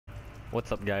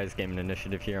What's up guys, Gaming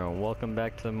Initiative here, and welcome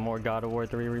back to more God of War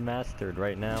 3 Remastered.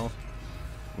 Right now,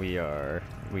 we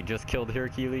just killed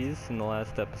Hercules in the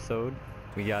last episode.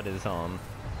 We got his,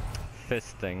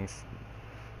 fist things.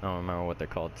 I don't remember what they're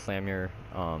called. Slam your,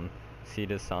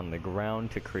 Cetus on the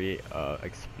ground to create a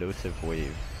explosive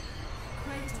wave.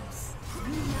 Kratos,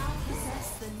 you now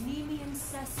possess the Nemean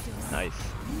Cestus. Nice.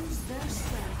 Use their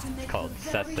strength to make It's called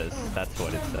the very Cestus, earth that's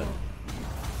what it said. tremble.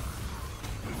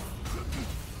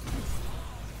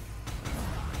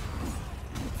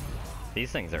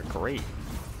 These things are great.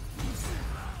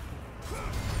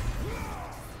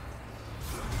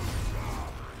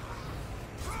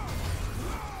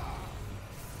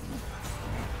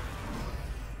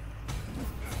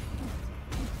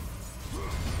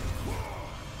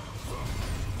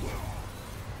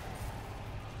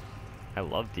 I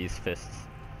love these fists.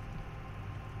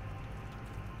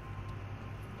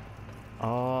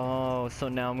 Oh, so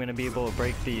now I'm gonna be able to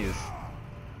break these.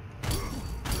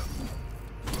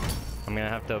 I'm gonna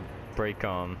have to break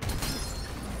the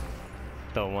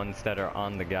ones that are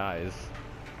on the guys,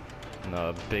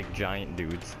 the big giant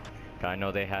dudes. I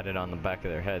know they had it on the back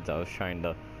of their heads. I was trying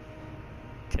to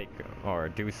take or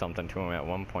do something to them at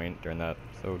one point during that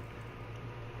episode.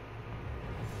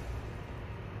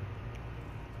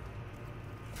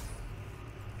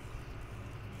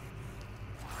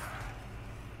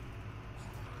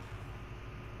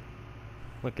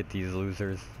 Look at these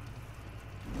losers.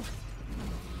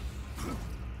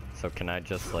 So can I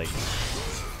just like...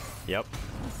 Yep.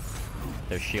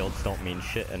 Their shields don't mean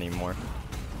shit anymore.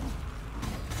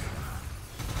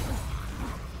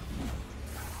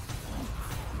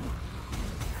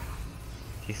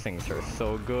 These things are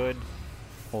so good.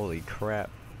 Holy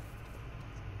crap.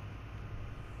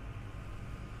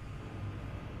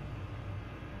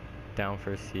 Down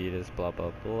for Cetus, blah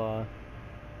blah blah.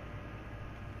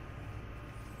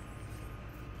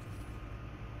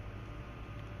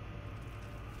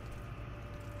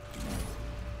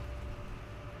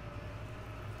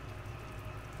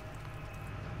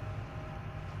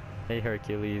 Hey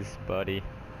Hercules, buddy.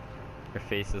 Your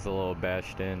face is a little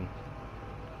bashed in.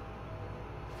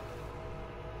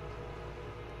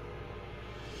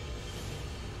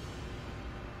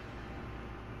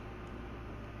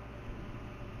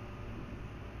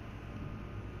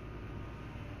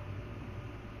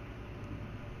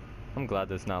 I'm glad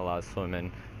there's not a lot of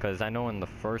swimming, because I know in the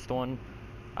first one,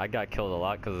 I got killed a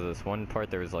lot because of this one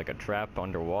part. There was like a trap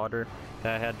underwater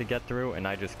that I had to get through, and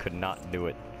I just could not do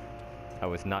it. I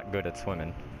was not good at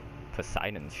swimming.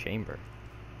 Poseidon's chamber.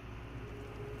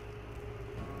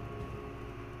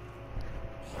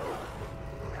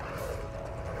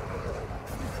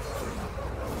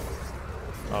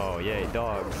 Oh yay,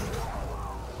 dogs.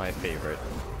 My favorite.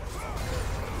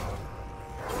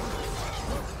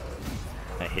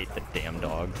 I hate the damn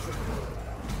dogs.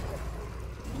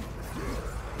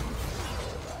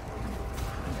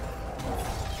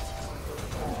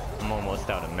 I'm almost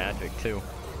out of magic too.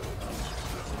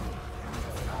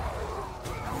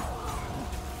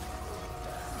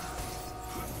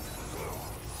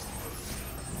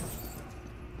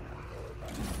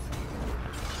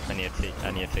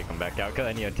 I need to take him back out, because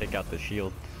I need to take out the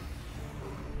shield.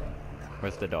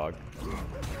 Where's the dog?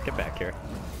 Get back here.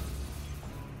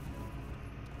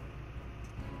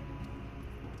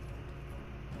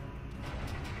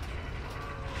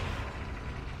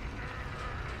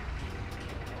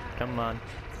 Come on.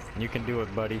 You can do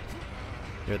it, buddy.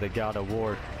 You're the God of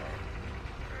War.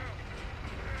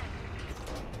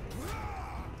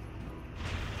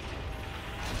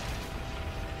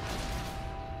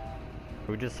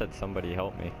 Who just said somebody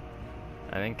help me?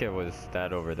 I think it was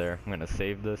that over there. I'm gonna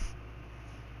save this.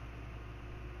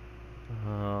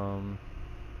 Man,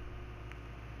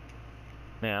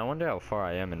 I wonder how far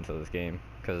I am into this game,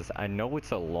 because I know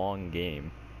it's a long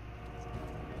game.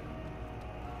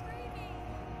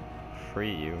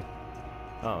 Free you?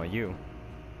 Oh, you.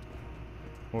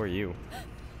 Who are you?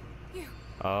 You.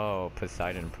 Oh,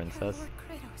 Poseidon Princess. Lord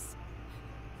Kratos.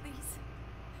 Please.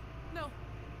 No.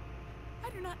 I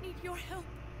do not need your help.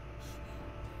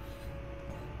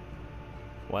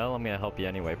 Well, I'm gonna help you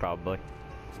anyway, probably.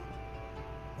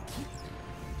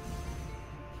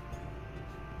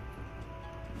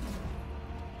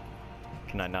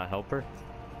 Can I not help her?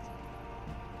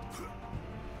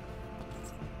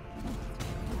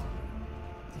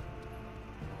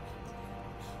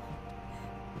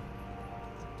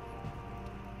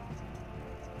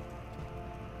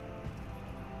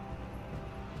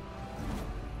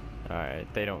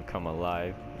 Alright, they don't come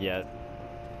alive yet.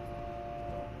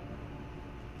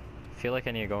 I feel like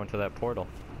I need to go into that portal.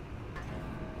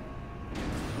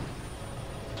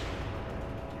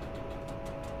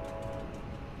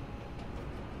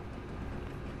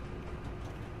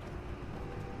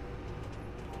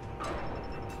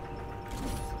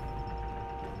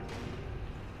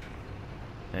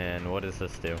 And what does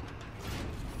this do?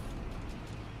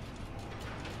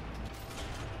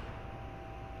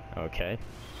 Okay.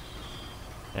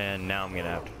 And now I'm gonna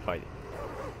have to fight.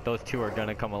 Those two are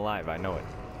gonna come alive, I know it.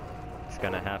 It's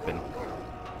gonna happen.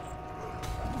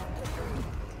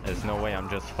 There's no way I'm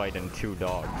just fighting two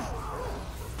dogs.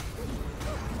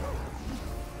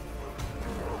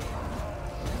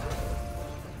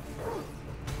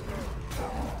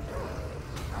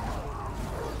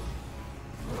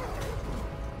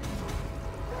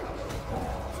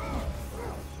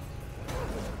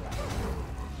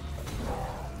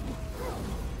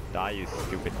 Die, you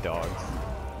stupid dogs.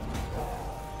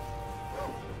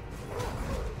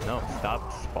 No,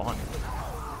 stop spawning.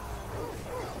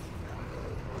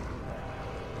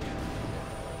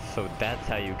 So that's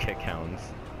how you kick hounds.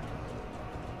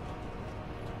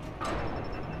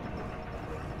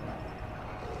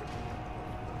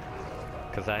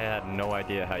 Because I had no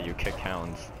idea how you kick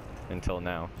hounds until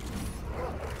now.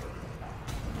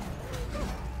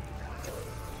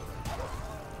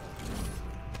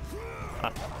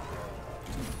 Ha.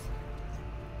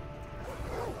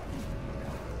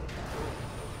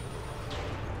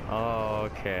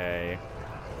 Okay.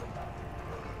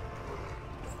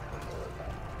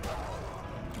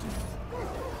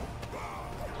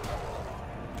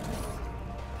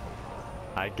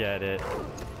 I get it.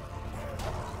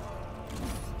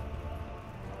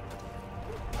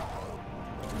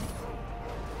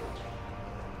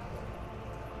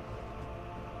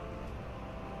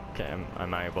 Okay,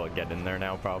 am I able to get in there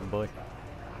now, probably?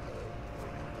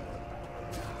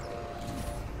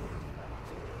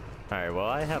 Alright, well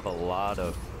I have a lot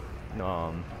of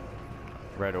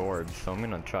red orbs, so I'm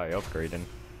gonna try upgrading.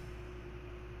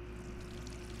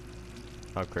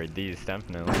 Upgrade these,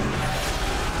 definitely.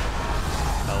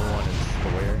 L1 is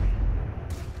square.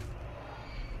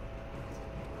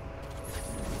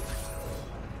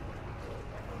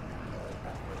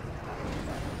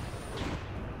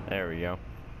 There we go.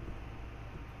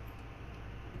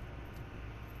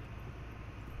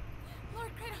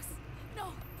 Lord Kratos,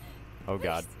 no. Oh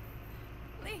God.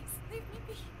 Please, leave me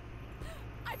be.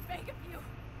 I beg of you.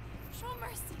 Show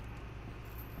mercy.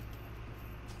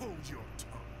 Hold your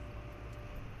tongue.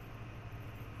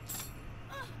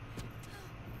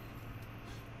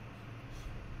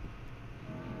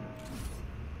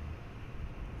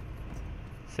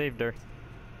 Saved her.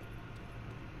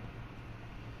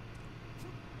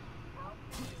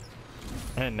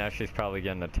 And now she's probably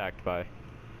getting attacked by...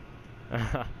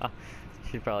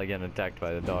 she's probably getting attacked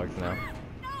by the dogs now.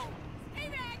 No! Stay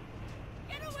back!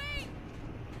 Get away!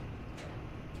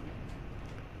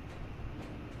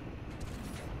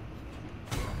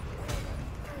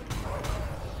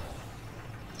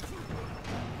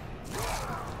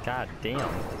 God damn.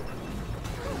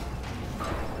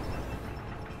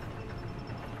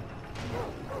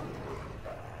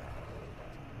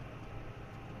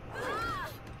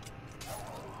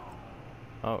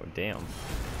 Oh, damn.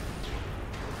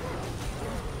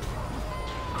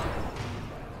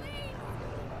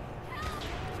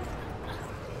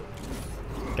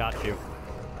 Got you.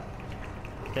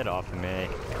 Get off of me.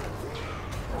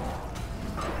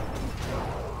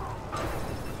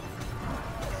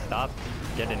 Stop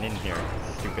getting in here,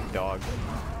 stupid dog.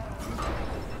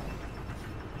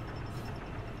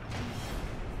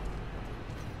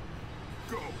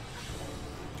 Go.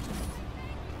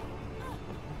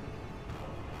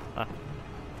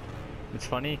 It's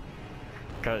funny,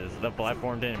 because the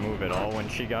platform didn't move at all when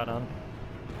she got on.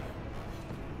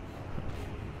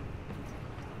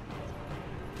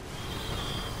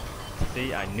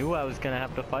 See, I knew I was gonna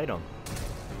have to fight him.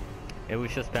 It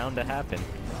was just bound to happen.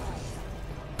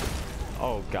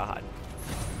 Oh God.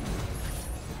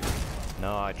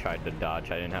 No, I tried to dodge,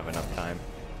 I didn't have enough time.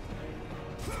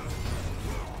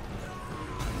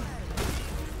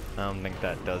 I don't think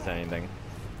that does anything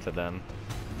to them.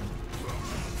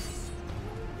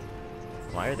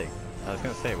 Why are they? I was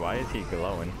gonna say, why is he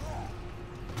glowing?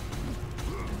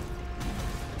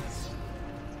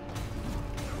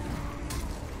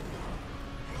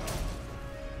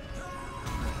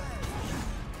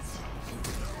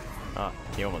 Ah,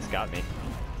 he almost got me.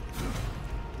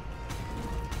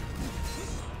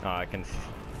 Oh, I can...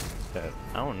 I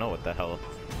don't know what the hell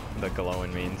the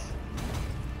glowing means.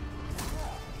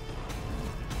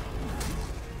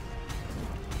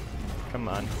 Come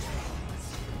on.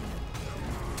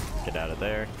 Get out of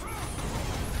there.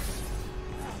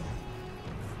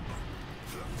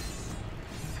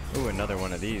 Ooh, another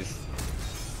one of these.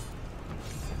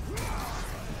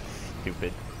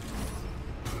 Stupid.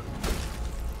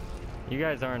 You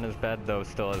guys aren't as bad though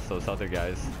still as those other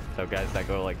guys. So guys that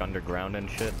go like underground and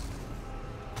shit.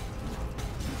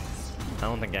 I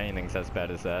don't think anything's as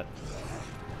bad as that.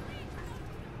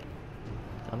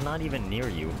 I'm not even near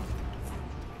you.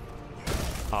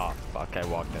 Oh, fuck, I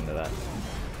walked into that.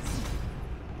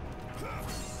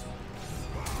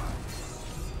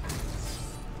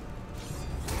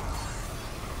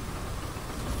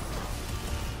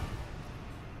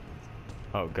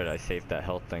 Oh, good, I saved that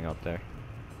health thing up there.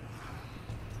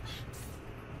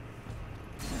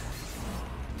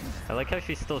 I like how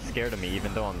she's still scared of me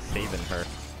even though I'm saving her.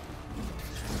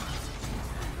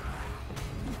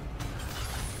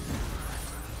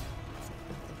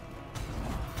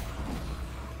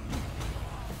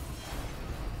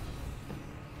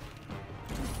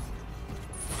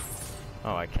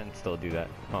 Oh, I can still do that.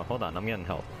 Oh, hold on, I'm getting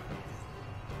help.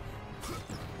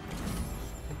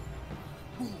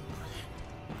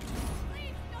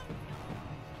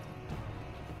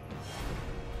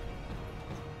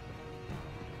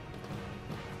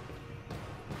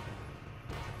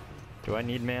 Do I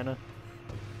need mana?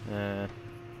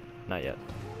 Not yet.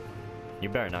 You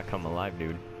better not come alive,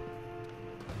 dude.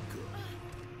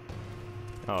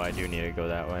 Oh, I do need to go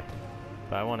that way.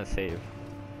 But I want to save.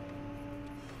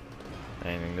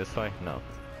 Anything this way? No.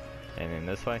 Anything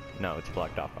this way? No, it's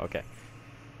blocked off. Okay.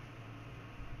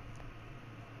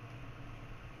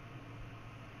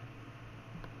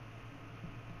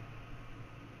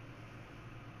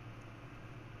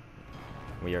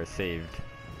 We are saved.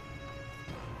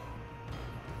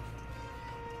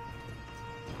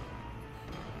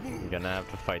 I'm gonna have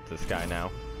to fight this guy now.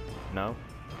 No?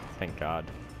 Thank God.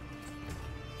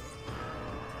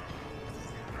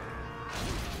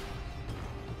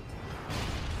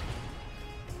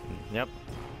 Yep.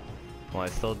 Well, I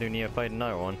still do need to fight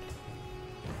another one.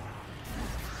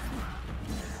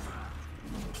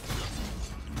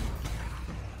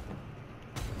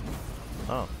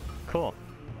 Oh, cool.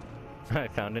 I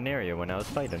found an area when I was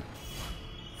fighting.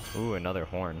 Ooh, another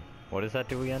horn. What does that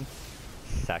do again?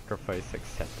 Sacrifice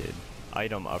accepted.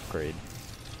 Item upgrade.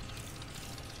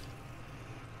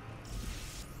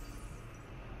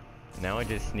 Now I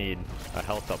just need a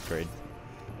health upgrade.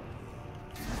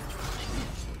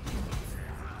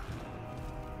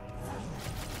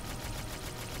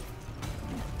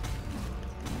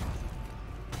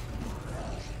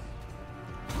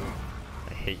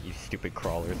 I hate you stupid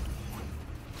crawlers.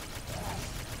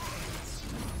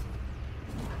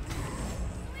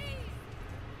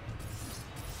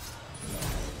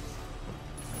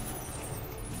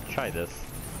 Try this.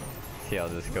 See how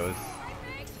this goes.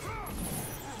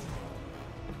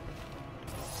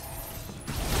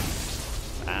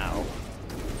 Ow.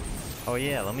 Oh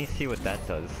yeah, let me see what that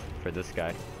does for this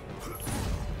guy.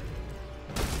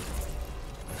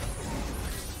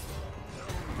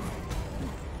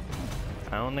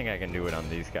 I don't think I can do it on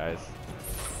these guys.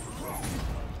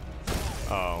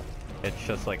 Oh, it's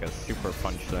just like a super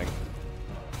punch thing.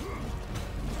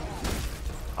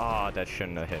 Oh, that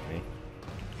shouldn't have hit me.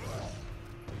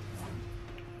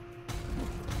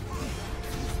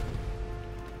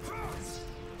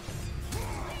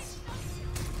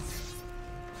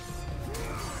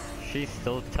 She's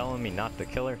still telling me not to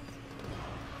kill her.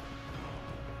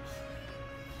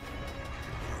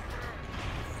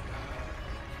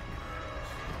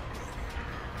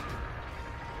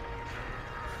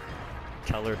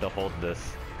 Tell her to hold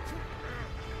this.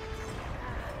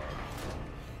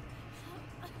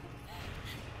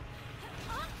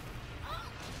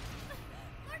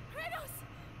 Lord Kratos!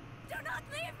 Do not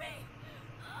leave me!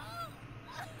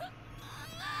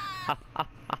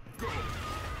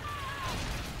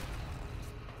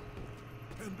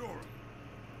 Pandora!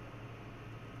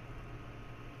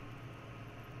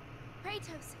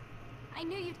 Kratos, I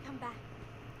knew you'd come back.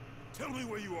 Tell me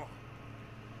where you are.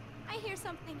 I hear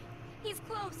something. He's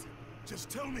close. Just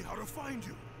tell me how to find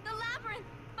you. The labyrinth!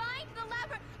 Find the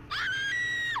labyrinth!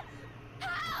 Ah!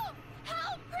 Help!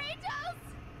 Help, Kratos!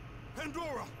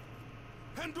 Pandora!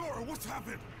 Pandora, what's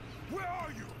happened? Where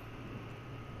are you?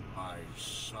 My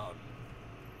son.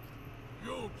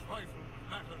 You trifle with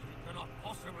matters you cannot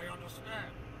possibly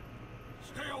understand.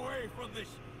 Stay away from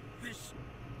this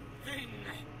thing.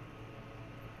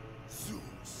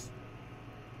 Zeus!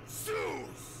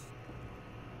 Zeus!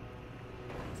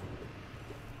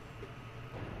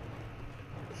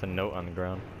 It's a note on the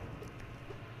ground.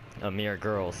 A mere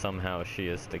girl, somehow she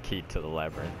is the key to the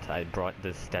labyrinth. I brought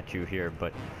this statue here,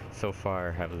 but so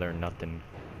far have learned nothing.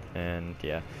 And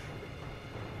yeah.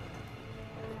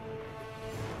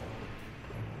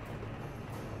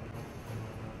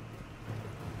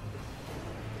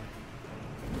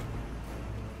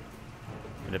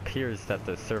 It appears that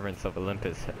the servants of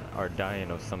Olympus are dying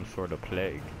of some sort of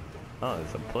plague. Oh,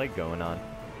 there's a plague going on.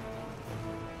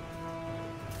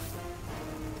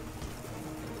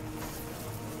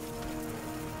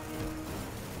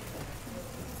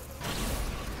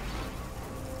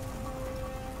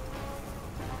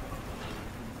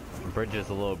 bridge is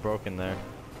a little broken there.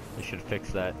 They should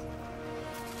fix that.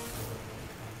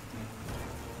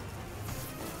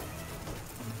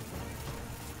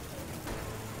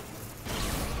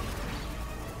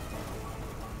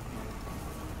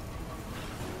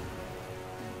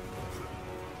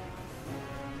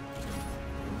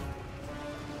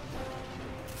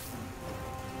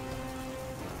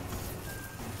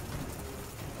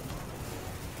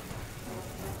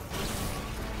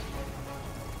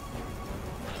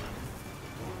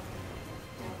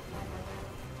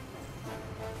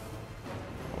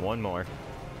 One more.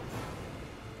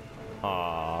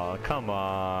 Aw, come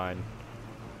on.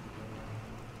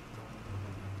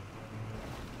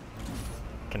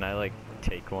 Can I, like,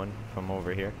 take one from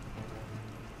over here?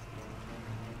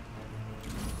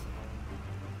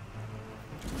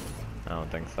 I don't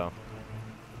think so.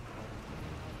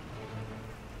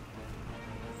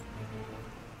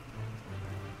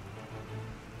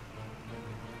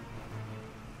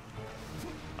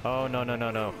 Oh, no, no,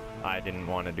 no, no. I didn't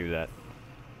want to do that.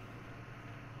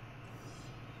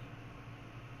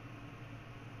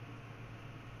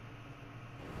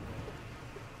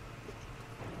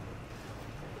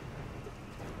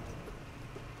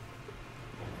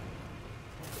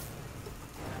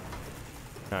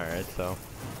 Alright, so.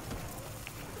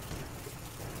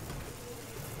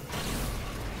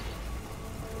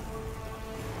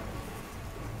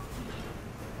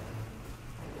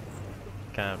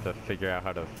 Kind of have to figure out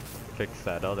how to fix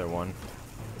that other one.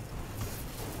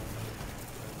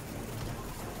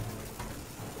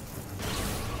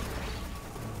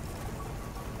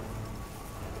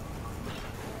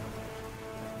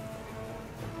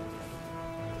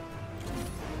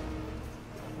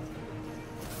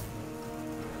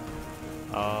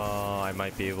 Oh, I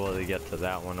might be able to get to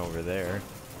that one over there.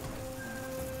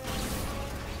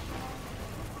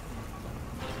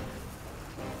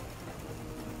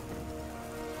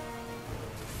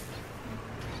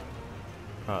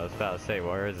 Oh, I was about to say,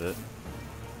 where is it?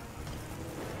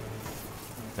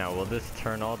 Now, will this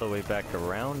turn all the way back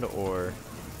around, or...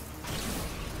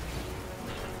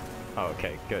 Oh,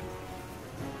 okay, good.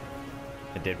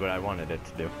 It did what I wanted it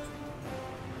to do.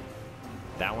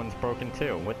 That one's broken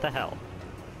too, what the hell?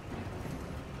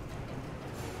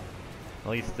 At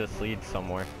least this leads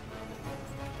somewhere.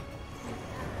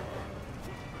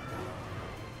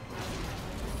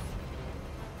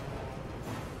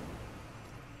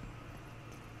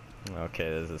 Okay,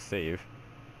 there's a save.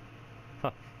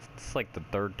 Huh, it's like the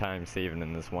third time saving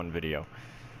in this one video.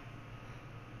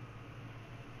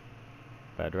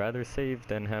 But I'd rather save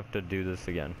than have to do this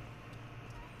again.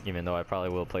 Even though I probably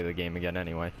will play the game again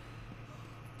anyway.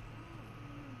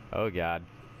 Oh god.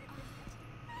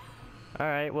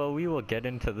 Alright, well we will get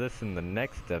into this in the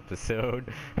next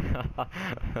episode. I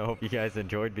hope you guys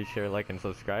enjoyed. Be sure to like and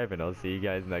subscribe, and I'll see you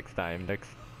guys next time.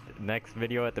 Next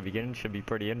video at the beginning should be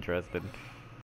pretty interesting.